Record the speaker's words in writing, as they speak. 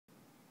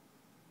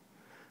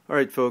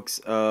Alright folks,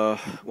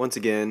 once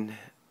again,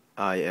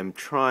 I am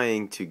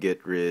trying to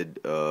get rid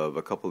of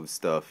a couple of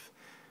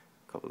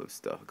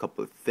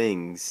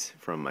things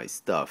from my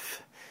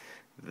stuff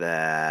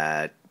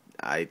that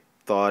I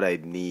thought I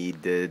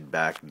needed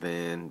back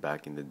then,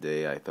 back in the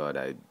day. I thought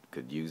I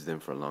could use them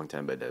for a long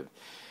time, but I've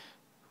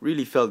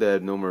really felt that I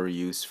have no more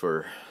use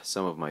for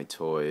some of my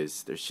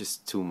toys. There's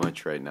just too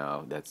much right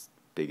now. That's the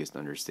biggest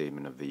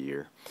understatement of the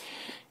year.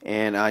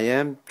 And I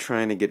am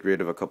trying to get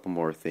rid of a couple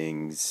more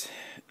things.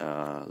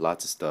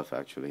 Lots of stuff,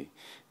 actually.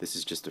 This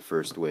is just the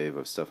first wave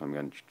of stuff I'm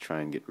going to try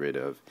and get rid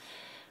of.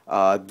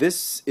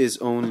 This is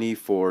only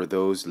for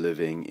those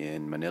living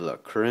in Manila.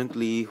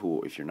 Currently,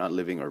 who, if you're not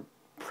living or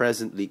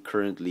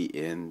currently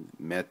in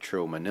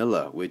Metro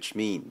Manila, which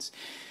means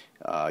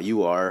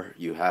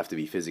you have to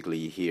be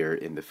physically here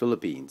in the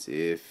Philippines.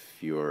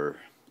 If you're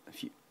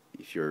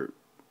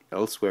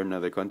elsewhere in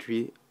another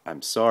country,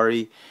 I'm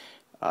sorry.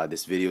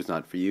 This video is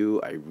not for you.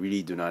 I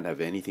really do not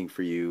have anything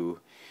for you.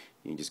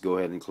 You can just go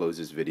ahead and close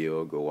this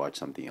video, go watch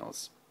something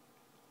else.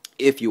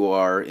 If you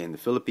are in the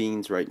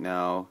Philippines right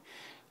now,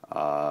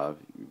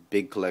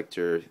 big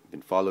collector,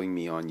 been following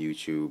me on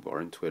YouTube or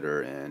on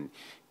Twitter, and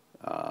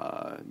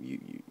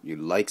you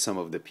like some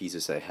of the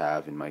pieces I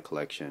have in my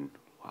collection.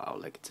 Wow,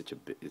 like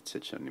it's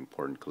such an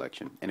important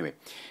collection. Anyway,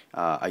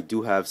 I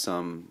do have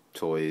some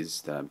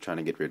toys that I'm trying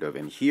to get rid of,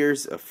 and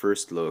here's a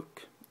first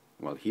look.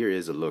 Well, here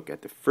is a look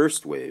at the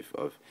first wave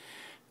of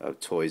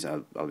toys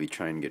I'll be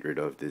trying to get rid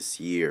of this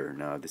year.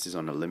 Now, this is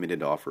on a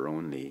limited offer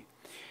only.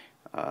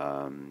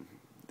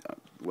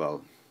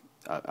 Well,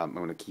 I'm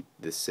going to keep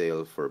this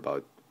sale for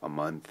about a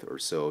month or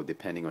so,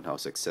 depending on how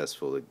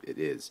successful it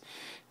is.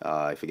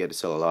 If I get to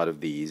sell a lot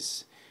of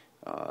these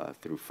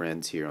through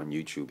friends here on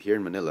YouTube, here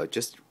in Manila,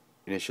 just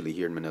initially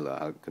here in Manila,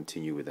 I'll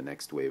continue with the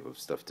next wave of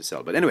stuff to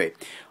sell. But anyway,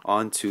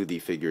 on to the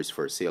figures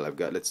for sale.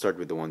 Let's start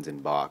with the ones in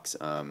box.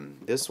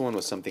 This one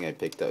was something I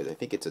picked out. I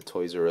think it's a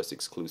Toys R Us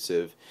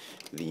exclusive,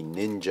 the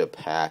Ninja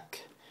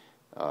Pack,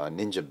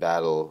 Ninja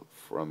Battle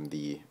from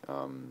the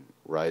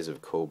Rise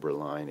of Cobra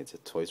line. It's a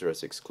Toys R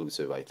Us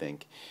exclusive, I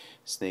think.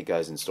 Snake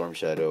Eyes and Storm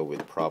Shadow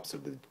with props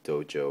of the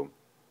dojo.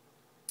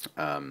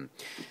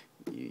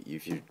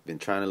 If you've been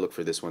trying to look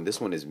for this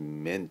one is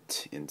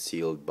mint in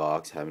sealed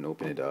box. Haven't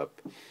opened it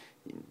up.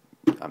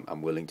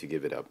 I'm willing to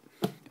give it up.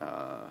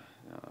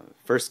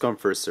 First come,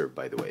 first serve,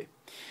 by the way.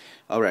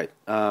 Alright,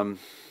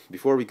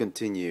 before we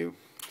continue,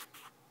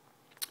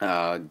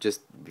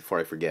 just before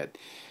I forget,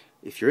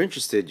 if you're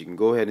interested, you can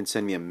go ahead and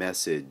send me a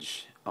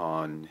message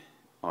on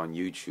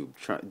YouTube.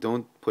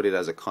 Don't put it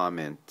as a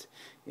comment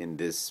in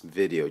this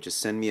video. Just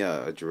send me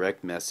a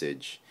direct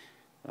message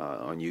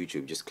on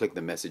YouTube. Just click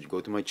the message,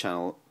 go to my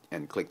channel,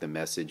 and click the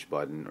message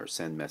button or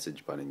send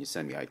message button. You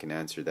send me. I can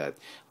answer that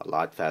a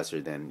lot faster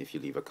than if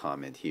you leave a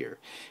comment here.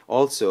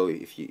 Also,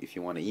 if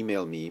you want to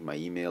email me, my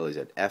email is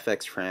at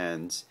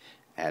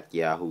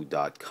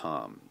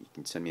FXFRANZ@yahoo.com. You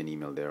can send me an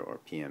email there or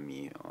PM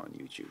me on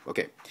YouTube.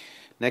 Okay,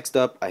 next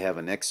up, I have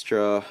an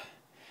extra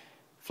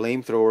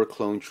flamethrower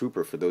clone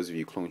trooper. For those of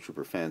you clone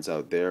trooper fans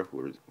out there who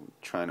are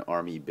trying to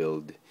army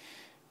build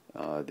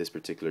this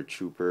particular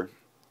trooper,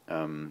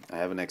 I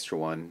have an extra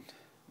one.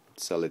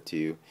 Sell it to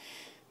you.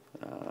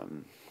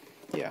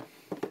 Yeah,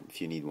 if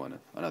you need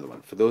another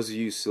one. For those of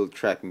you still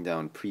tracking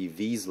down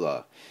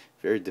pre-Vizsla,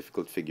 very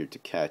difficult figure to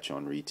catch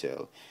on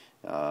retail.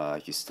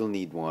 If you still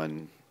need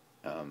one,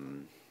 I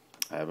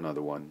have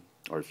another one.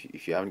 Or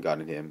if you haven't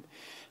gotten him,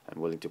 I'm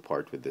willing to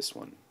part with this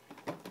one.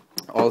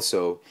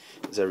 Also,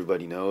 as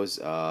everybody knows,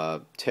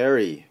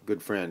 Terry,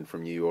 good friend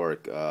from New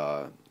York,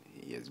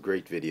 he has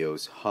great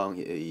videos. On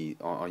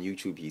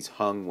YouTube, he's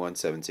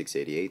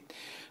Hung17688.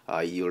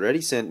 He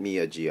already sent me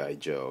a G.I.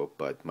 Joe,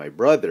 but my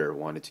brother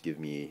wanted to give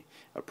me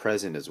a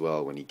present as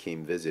well when he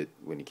came to visit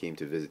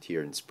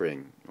here in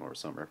spring or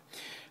summer.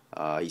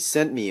 He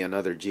sent me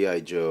another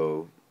G.I.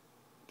 Joe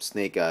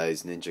Snake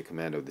Eyes Ninja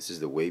Commando. This is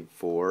the Wave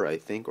 4, I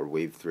think, or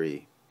Wave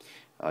 3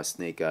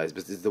 Snake Eyes,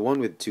 but it's the one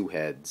with two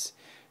heads.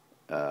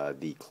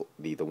 The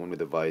one with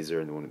the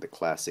visor and the one with the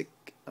classic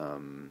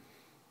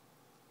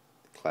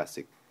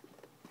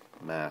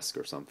mask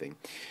or something.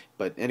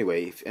 But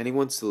anyway, if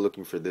anyone's still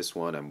looking for this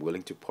one, I'm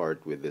willing to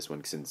part with this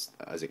one, since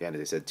as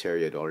I said,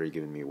 Terry had already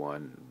given me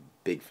one.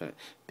 Big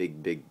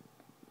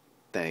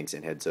thanks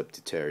and heads up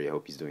to Terry. I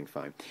hope he's doing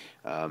fine.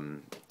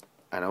 And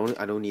I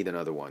don't need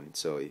another one,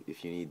 so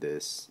if you need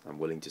this, I'm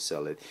willing to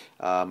sell it.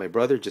 My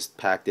brother just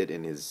packed it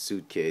in his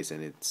suitcase,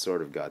 and it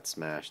sort of got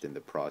smashed in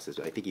the process.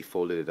 I think he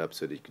folded it up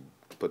so that he could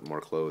put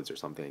more clothes or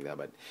something like that,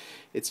 but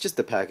it's just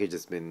the package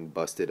that's been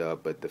busted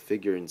up, but the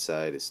figure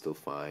inside is still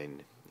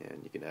fine,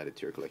 and you can add it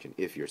to your collection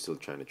if you're still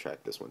trying to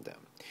track this one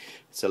down.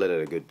 Sell it at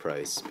a good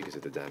price because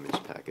of the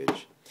damaged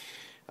package.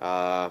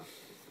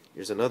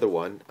 Here's another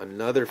one.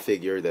 Another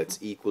figure that's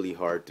equally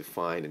hard to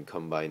find and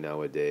come by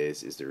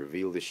nowadays is the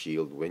Reveal the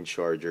Shield Wind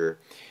Charger.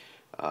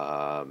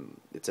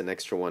 It's an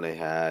extra one I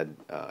had.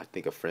 I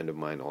think a friend of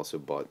mine also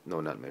bought.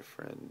 No, not my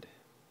friend.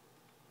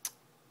 I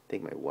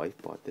think my wife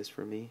bought this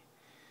for me.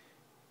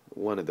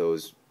 One of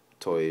those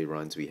toy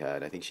runs we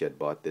had. I think she had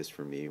bought this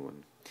for me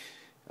when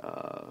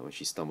when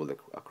she stumbled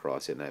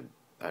across it. And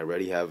I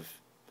already have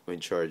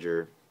wind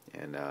charger,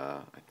 and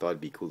I thought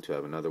it'd be cool to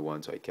have another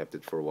one, so I kept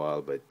it for a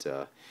while.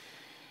 But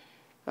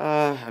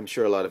I'm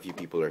sure a lot of you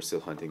people are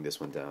still hunting this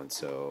one down,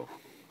 so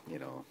you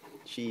know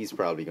she's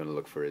probably gonna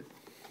look for it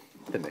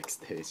the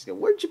next day. So,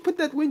 where'd you put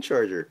that wind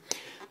charger?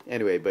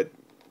 Anyway, but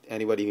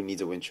anybody who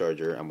needs a wind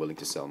charger, I'm willing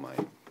to sell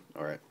mine.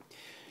 All right.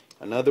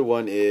 Another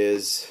one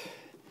is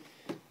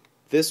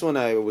this one.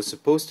 I was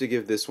supposed to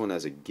give this one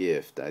as a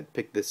gift. I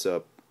picked this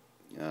up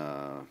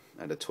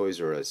at a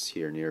Toys R Us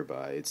here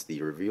nearby. It's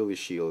the Reveal the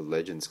Shield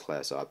Legends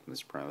Class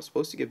Optimus Prime. I was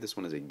supposed to give this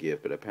one as a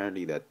gift, but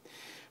apparently that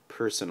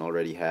person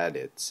already had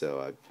it,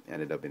 so I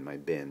ended up in my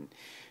bin.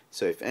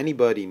 So if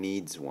anybody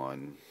needs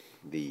one,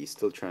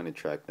 still trying to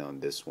track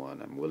down this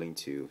one, I'm willing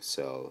to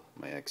sell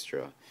my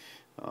extra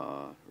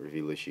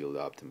Reveal the Shield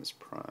Optimus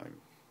Prime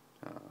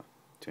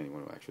to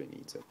anyone who actually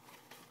needs it.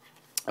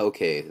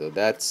 Okay, so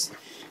that's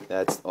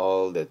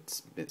all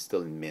that's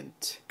still in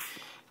mint.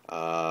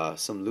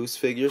 Some loose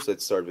figures.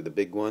 Let's start with the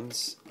big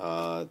ones.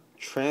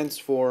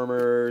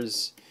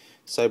 Transformers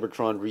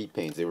Cybertron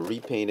repaints. They were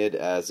repainted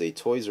as a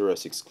Toys R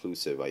Us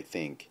exclusive, I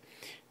think,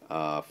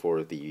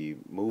 for the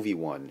movie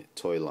one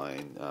toy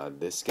line.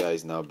 This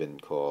guy's now been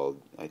called,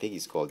 I think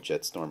he's called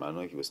Jetstorm. I don't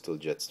know if he was still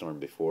Jetstorm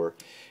before.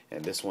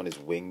 And this one is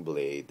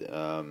Wingblade.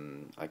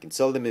 I can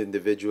sell them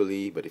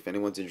individually, but if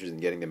anyone's interested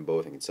in getting them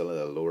both, I can sell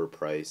it at a lower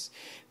price.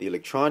 The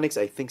electronics,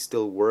 I think,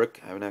 still work.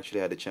 I haven't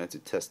actually had a chance to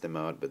test them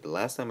out, but the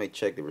last time I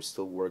checked, they were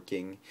still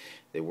working.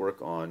 They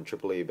work on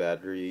AAA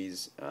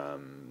batteries.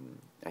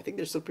 I think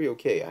they're still pretty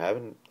okay. I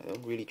don't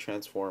really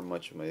transform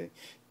much of my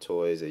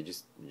toys. I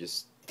just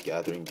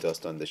gathering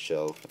dust on the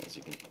shelf, as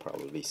you can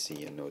probably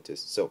see and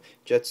notice. So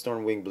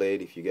Jetstorm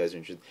Wingblade, if you guys are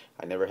interested.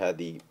 I never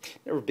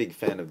a big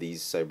fan of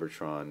these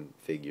Cybertron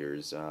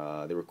figures.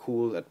 They were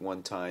cool at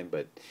one time,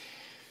 but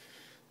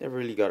never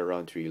really got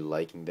around to really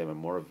liking them. I'm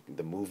more of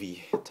the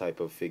movie type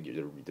of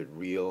figure, the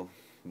real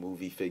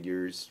movie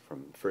figures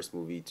from first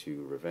movie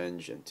to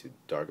Revenge and to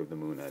Dark of the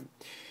Moon. I've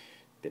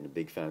been a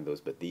big fan of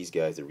those, but these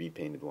guys, the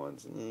repainted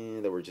ones,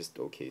 they were just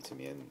okay to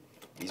me. And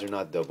these are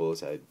not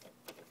doubles. I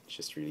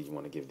just really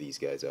want to give these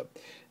guys up.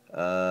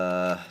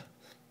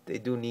 They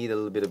do need a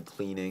little bit of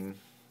cleaning,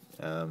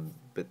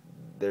 but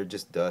they're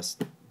just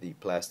dust. The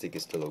plastic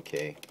is still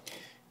okay,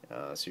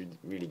 so you're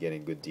really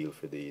getting a good deal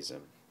for these. You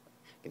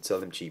can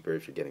sell them cheaper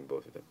if you're getting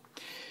both of them.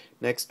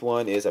 Next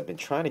one is, I've been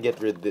trying to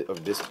get rid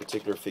of this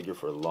particular figure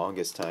for the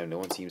longest time. No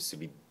one seems to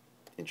be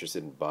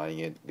interested in buying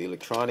it. The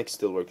electronics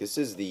still work. This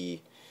is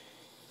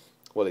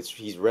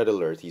he's Red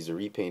Alert. He's a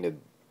repainted.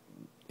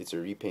 It's a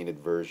repainted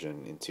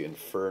version into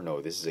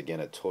Inferno. This is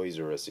again a Toys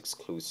R Us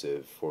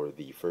exclusive for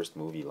the first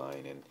movie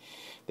line, and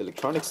the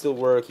electronics still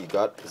work. He's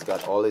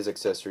got all his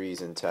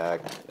accessories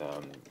intact.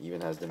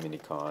 Even has the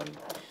Minicon.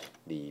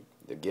 The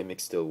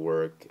gimmicks still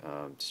work.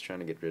 Just trying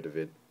to get rid of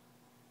it.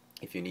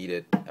 If you need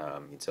it, you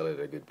can sell it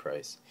at a good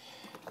price.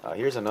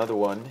 Here's another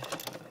one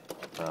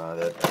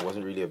that I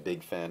wasn't really a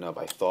big fan of.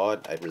 I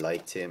thought I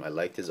liked him. I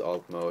liked his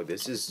alt mode.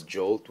 This is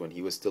Jolt when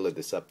he was still a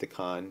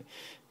Decepticon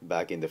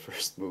back in the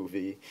first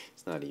movie.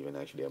 It's not even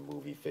actually a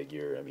movie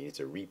figure. I mean, it's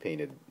a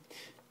repainted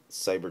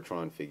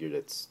Cybertron figure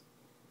that's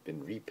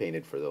been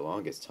repainted for the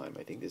longest time.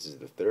 I think this is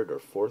the third or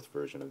fourth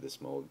version of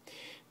this mold.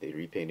 They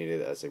repainted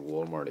it as a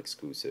Walmart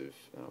exclusive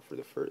for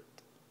the first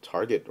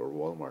Target or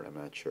Walmart, I'm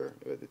not sure,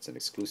 but it's an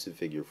exclusive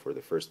figure for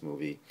the first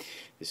movie.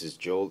 This is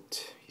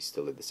Jolt. He's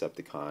still a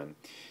Decepticon.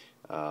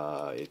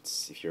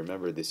 If you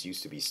remember, this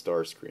used to be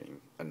Starscream,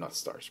 not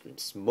Starscream,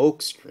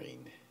 Smokescreen,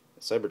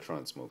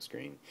 Cybertron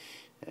Smokescreen,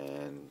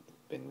 and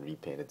been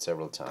repainted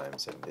several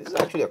times. And this is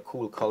actually a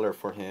cool color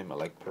for him. I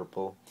like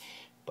purple,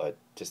 but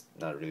just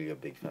not really a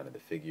big fan of the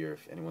figure.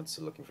 If anyone's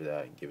still looking for that,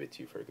 I can give it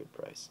to you for a good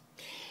price.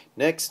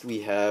 Next,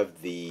 we have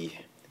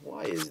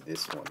why is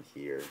this one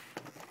here?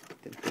 I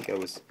didn't think I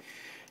was.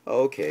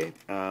 Oh, okay.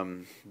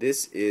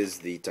 This is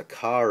the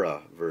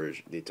Takara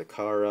version. The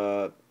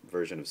Takara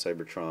version of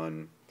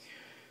Cybertron.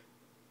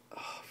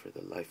 Oh, for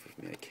the life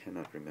of me, I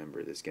cannot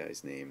remember this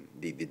guy's name.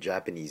 The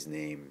Japanese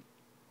name.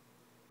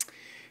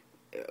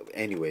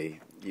 Anyway,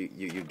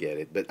 you get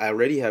it. But I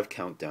already have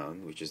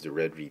Countdown, which is the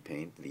red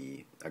repaint.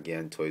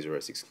 Again, Toys R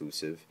Us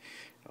exclusive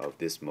of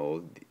this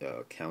mold.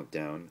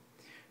 Countdown.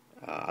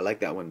 I like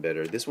that one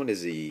better. This one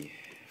is I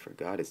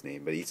forgot his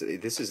name, but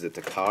this is the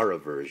Takara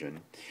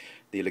version.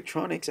 The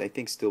electronics, I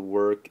think, still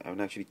work. I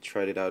haven't actually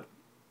tried it out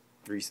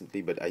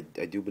recently, but I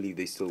do believe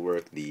they still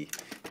work. The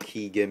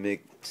key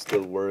gimmick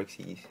still works.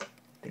 I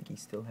think he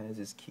still has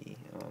his key.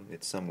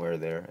 It's somewhere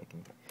there. I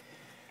can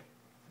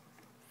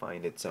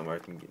find it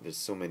somewhere. There's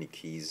so many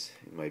keys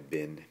in my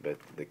bin, but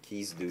the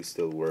keys do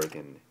still work,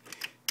 and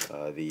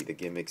the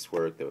gimmicks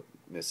work. The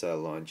missile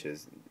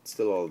launches, it's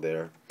still all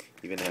there.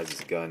 Even has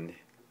his gun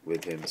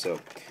with him. So,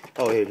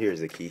 here's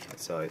the key. I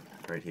saw it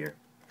right here.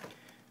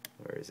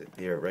 Where is it?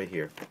 Here, right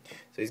here.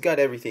 So he's got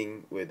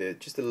everything with it.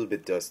 Just a little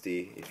bit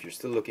dusty. If you're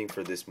still looking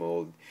for this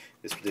mold,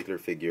 this particular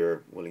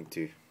figure, willing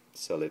to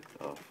sell it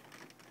off.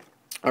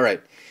 All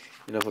right.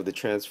 Enough of the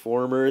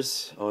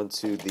Transformers. On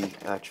to the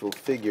actual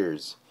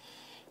figures.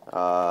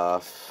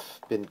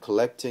 Been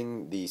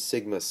collecting the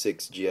Sigma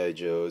 6 G.I.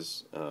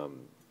 Joes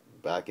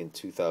back in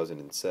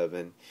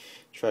 2007.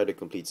 Tried to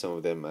complete some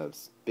of them. I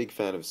was a big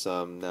fan of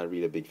some, not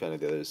really a big fan of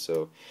the others.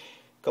 So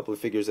a couple of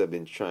figures I'm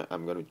going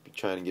to be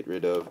trying to get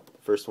rid of.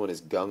 First one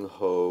is Gung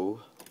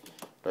Ho.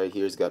 Right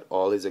here, he's got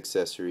all his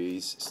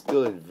accessories,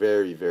 still in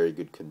very, very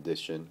good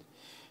condition.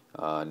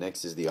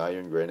 Next is the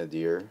Iron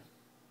Grenadier,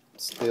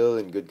 still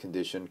in good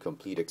condition,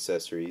 complete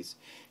accessories.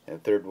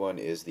 And third one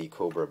is the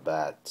Cobra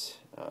Bat.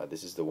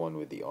 This is the one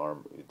with the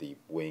arm, with the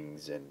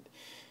wings and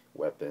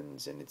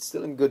weapons, and it's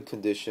still in good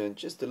condition,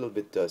 just a little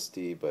bit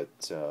dusty, but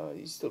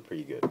he's still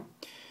pretty good.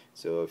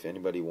 So if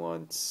anybody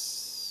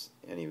wants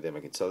any of them,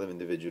 I can sell them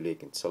individually, I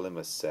can sell them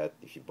as a set.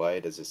 If you buy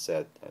it as a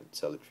set, I'd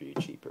sell it for you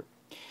cheaper.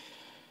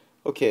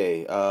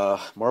 Okay,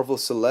 Marvel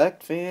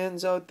Select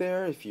fans out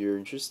there, if you're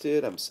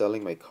interested, I'm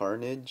selling my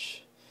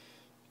Carnage.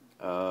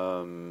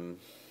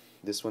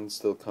 This one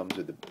still comes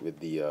with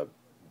the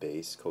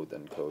base, quote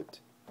unquote.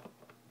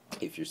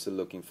 If you're still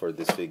looking for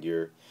this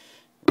figure,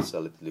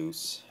 sell it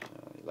loose.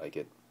 You like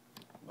it,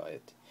 buy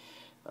it.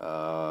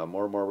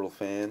 More Marvel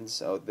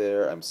fans out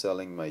there, I'm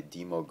selling my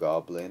Demo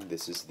Goblin.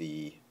 This is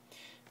the,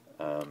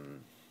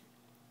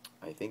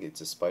 I think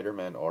it's a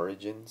Spider-Man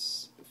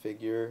Origins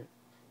figure.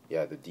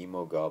 Yeah, the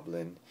Demo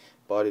Goblin.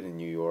 Bought it in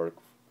New York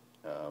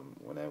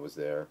when I was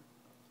there.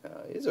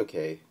 It's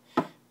okay,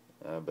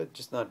 but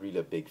just not really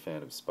a big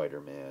fan of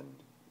Spider-Man.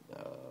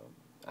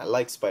 I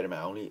like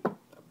Spider-Man.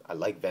 I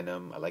like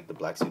Venom. I like the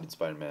black suited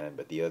Spider-Man,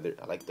 but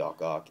I like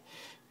Doc Ock.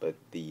 But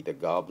the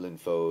Goblin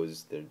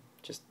foes, they're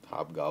just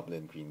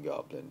Hobgoblin, Green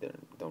Goblin. They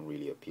don't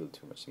really appeal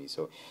too much to me.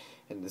 So,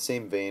 in the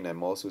same vein,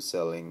 I'm also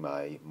selling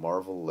my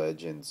Marvel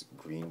Legends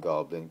Green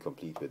Goblin,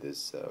 complete with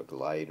his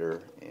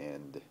glider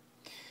and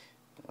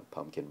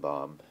pumpkin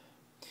bomb.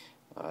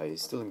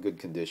 He's still in good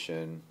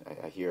condition.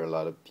 I hear a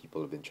lot of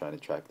people have been trying to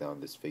track down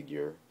this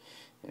figure,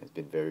 and it's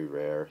been very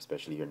rare,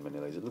 especially here in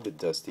Manila. He's a little bit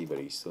dusty, but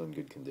he's still in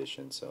good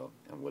condition, so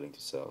I'm willing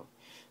to sell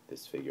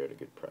this figure at a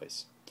good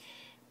price.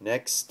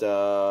 Next,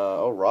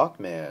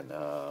 Rockman.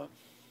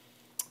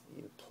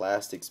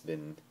 Plastic's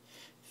been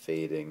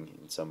fading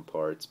in some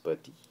parts, but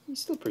he's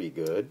still pretty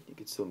good. You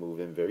can still move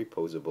him, very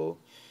posable.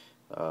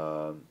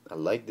 I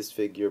like this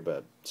figure,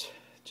 but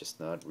just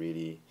not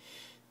really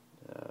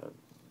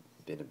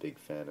been a big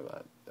fan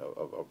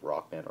of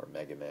Rockman or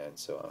Mega Man,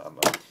 so I'm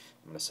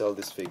gonna sell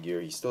this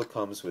figure. He still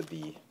comes with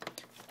the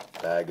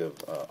bag of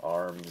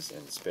arms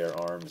and spare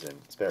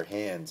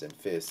hands and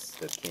fists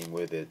that came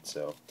with it,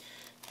 so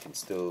you can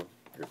still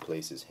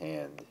replace his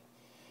hand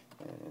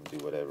and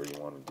do whatever you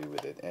want to do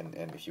with it. And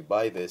if you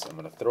buy this, I'm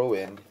gonna throw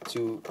in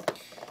two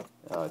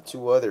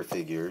other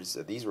figures.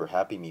 These were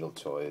Happy Meal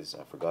toys.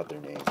 I forgot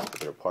their names, but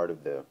they're part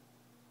of the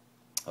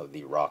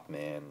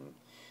Rockman,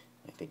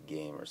 I think,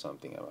 game or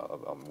something.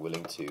 I'm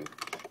willing to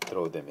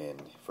throw them in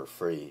for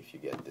free if you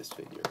get this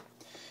figure.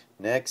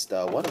 Next,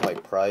 one of my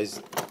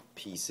prized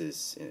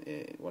pieces,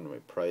 one of my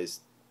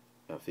prized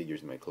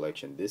figures in my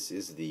collection. This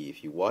is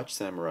if you watch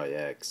Samurai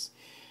X,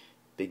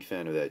 big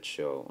fan of that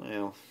show.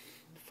 Well,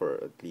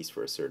 at least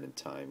for a certain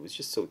time. It was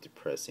just so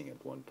depressing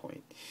at one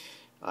point.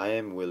 I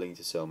am willing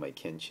to sell my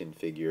Kenshin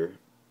figure.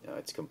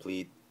 It's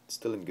complete,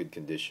 still in good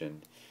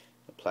condition.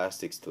 The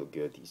plastic's still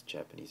good. These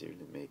Japanese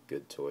really make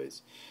good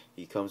toys.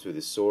 He comes with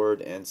his sword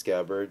and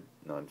scabbard,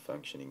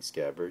 non-functioning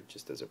scabbard,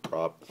 just as a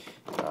prop.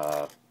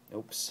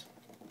 Oops.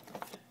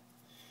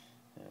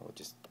 We'll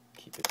just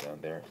keep it down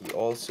there. He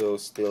also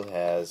still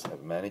has,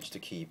 I've managed to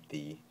keep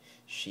the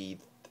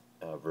sheathed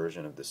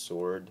version of the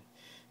sword,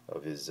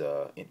 of his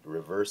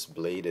reverse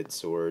bladed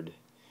sword.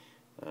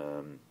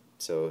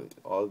 So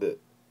all the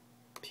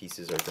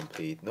pieces are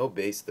complete. No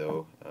base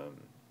though.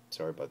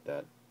 Sorry about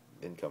that.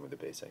 Didn't come with the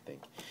base, I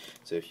think.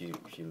 So if you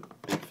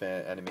big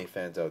anime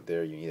fans out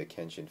there, you need a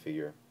Kenshin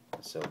figure,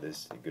 I'll sell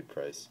this at a good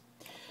price.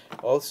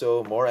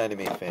 Also, more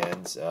anime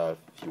fans. If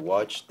you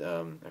watched,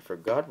 I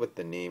forgot what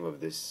the name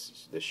of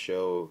the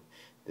show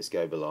this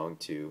guy belonged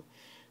to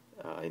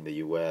in the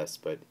U.S.,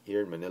 but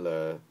here in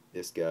Manila,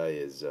 this guy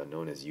is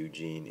known as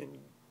Eugene in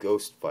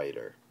Ghost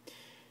Fighter.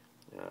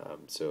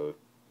 So,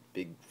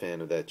 big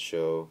fan of that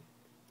show.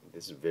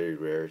 This is very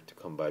rare to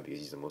come by because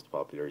he's the most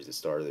popular. He's the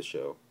star of the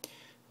show,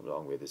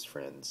 along with his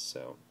friends.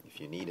 So,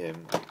 if you need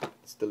him,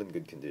 still in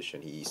good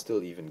condition. He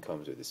still even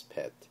comes with his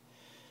pet.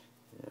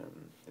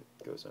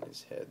 It goes on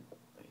his head,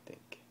 I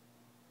think.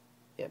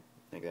 Yep,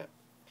 like that.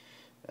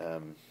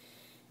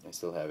 I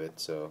still have it,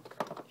 so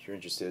if you're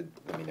interested,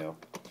 let me know.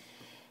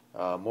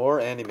 More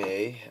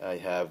anime I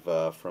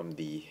have from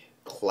the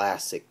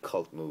classic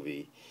cult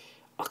movie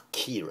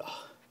Akira.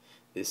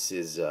 This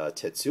is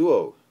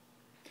Tetsuo,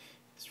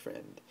 his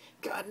friend.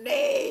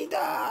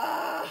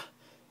 Kaneda!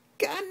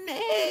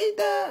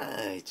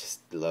 Kaneda! I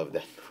just love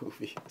that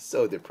movie. It's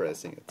so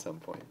depressing at some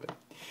point, but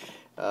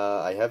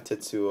I have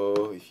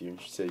Tetsuo. If you're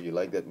interested, you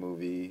like that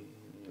movie,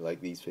 you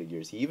like these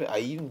figures. I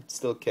even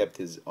still kept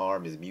his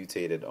arm, his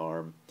mutated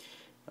arm.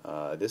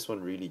 This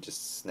one really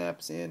just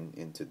snaps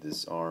into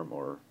this arm,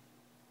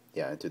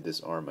 into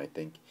this arm, I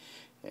think.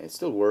 And it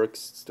still works,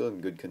 still in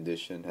good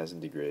condition,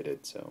 hasn't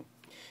degraded. So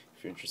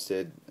If you're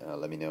interested,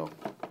 let me know.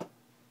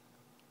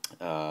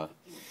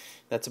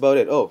 That's about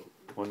it. Oh,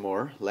 one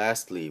more.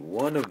 Lastly,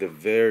 one of the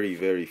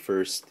very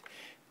first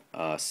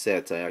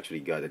sets I actually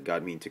got that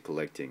got me into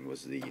collecting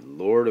was the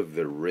Lord of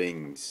the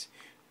Rings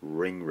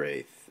Ring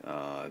Wraith.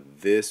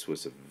 This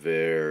was a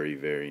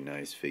very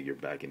nice figure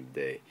back in the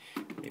day.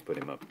 Let me put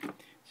him up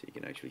so you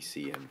can actually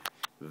see him.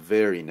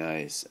 Very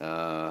nice.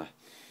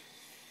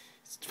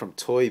 It's from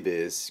Toy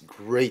Biz.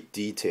 Great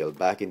detail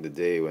back in the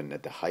day when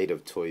at the height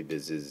of Toy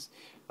Biz's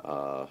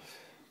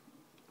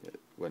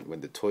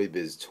when the Toy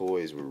Biz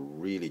toys were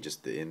really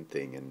just the in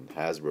thing, and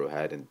Hasbro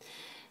hadn't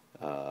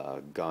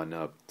gone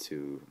up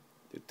to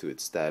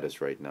its status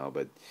right now,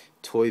 but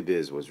Toy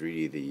Biz was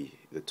really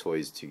the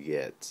toys to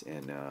get,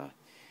 and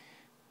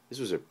this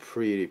was a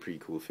pretty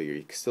cool figure.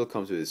 He still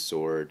comes with his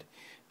sword,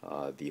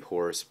 the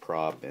horse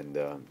prop, and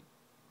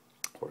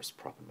horse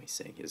prop am I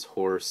saying? His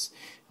horse,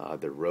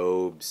 the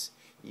robes,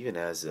 even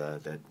has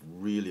that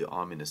really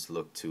ominous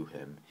look to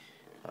him.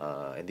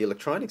 And the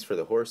electronics for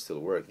the horse still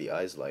work. The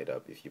eyes light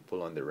up if you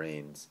pull on the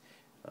reins.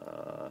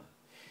 I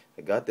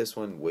got this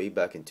one way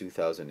back in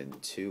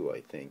 2002,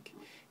 I think,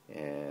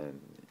 and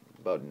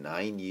about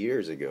 9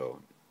 years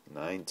ago,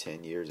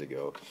 10 years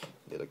ago,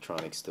 the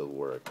electronics still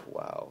work.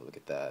 Wow, look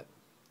at that.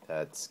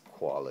 That's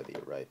quality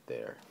right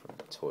there from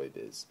Toy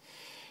Biz.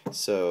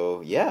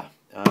 So yeah,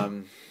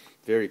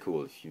 very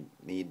cool. If you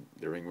need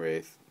the Ring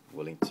Wraith,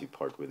 willing to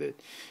part with it.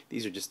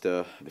 These are just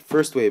the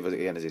first wave,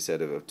 again, as I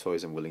said, of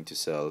toys I'm willing to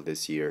sell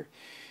this year,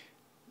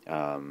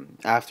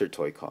 after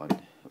ToyCon,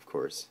 of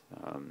course.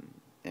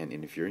 And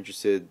if you're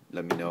interested,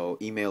 let me know.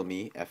 Email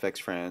me,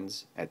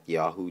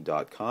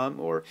 fxfranz@yahoo.com,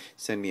 or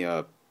send me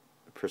a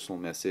personal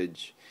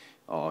message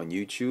on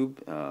YouTube.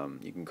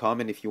 You can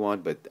comment if you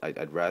want, but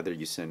I'd rather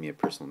you send me a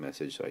personal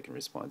message so I can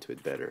respond to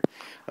it better.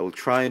 I will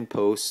try and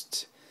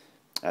post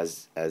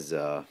as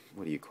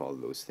what do you call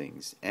those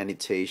things,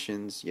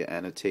 annotations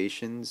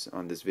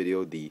on this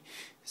video, the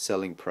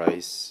selling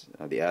price,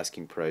 the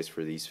asking price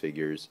for these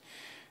figures,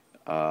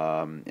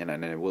 and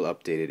I will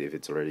update it if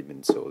it's already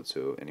been sold,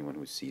 so anyone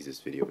who sees this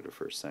video for the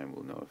first time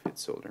will know if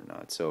it's sold or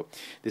not. So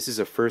this is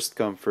a first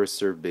come first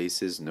served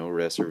basis, no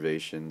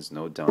reservations,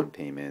 no down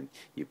payment.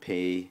 You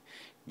pay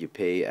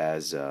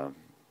as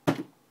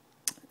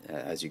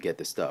you get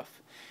the stuff.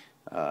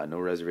 No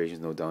reservations,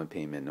 no down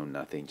payment, no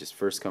nothing. Just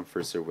first come,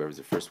 first serve. Whoever's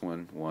the first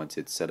one wants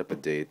it, set up a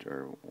date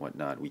or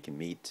whatnot. We can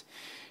meet,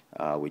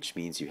 which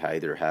means you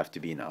either have to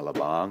be in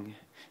Alabang,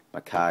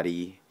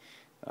 Makati,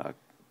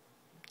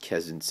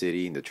 Quezon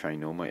City, in the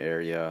Trinoma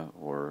area,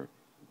 or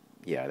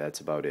yeah, that's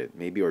about it.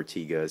 Maybe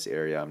Ortigas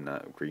area. I'm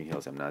not Green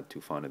Hills. I'm not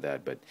too fond of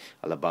that, but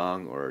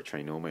Alabang or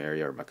Trinoma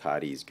area or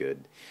Makati is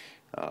good.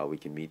 We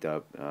can meet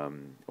up,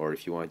 or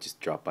if you want,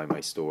 just drop by my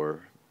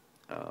store.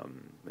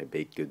 My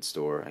baked goods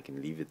store. I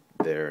can leave it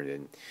there, and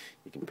then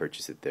you can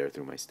purchase it there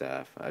through my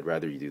staff. I'd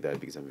rather you do that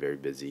because I'm very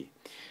busy.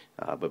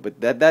 But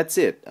that's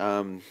it.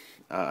 I'm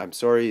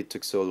sorry it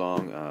took so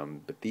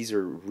long, but these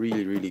are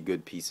really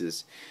good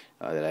pieces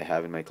that I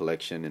have in my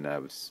collection, and I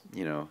was,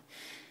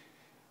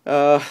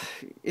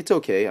 it's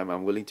okay.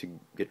 I'm willing to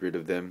get rid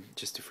of them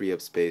just to free up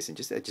space, and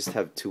I just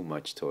have too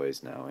much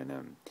toys now,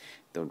 and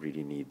don't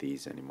really need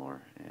these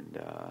anymore. And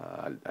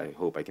I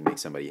hope I can make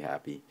somebody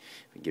happy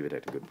and give it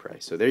at a good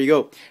price. So there you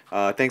go.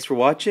 Thanks for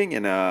watching,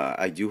 and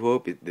I do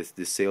hope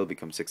this sale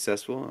becomes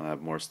successful. I'll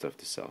have more stuff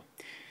to sell.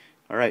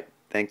 All right,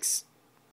 thanks.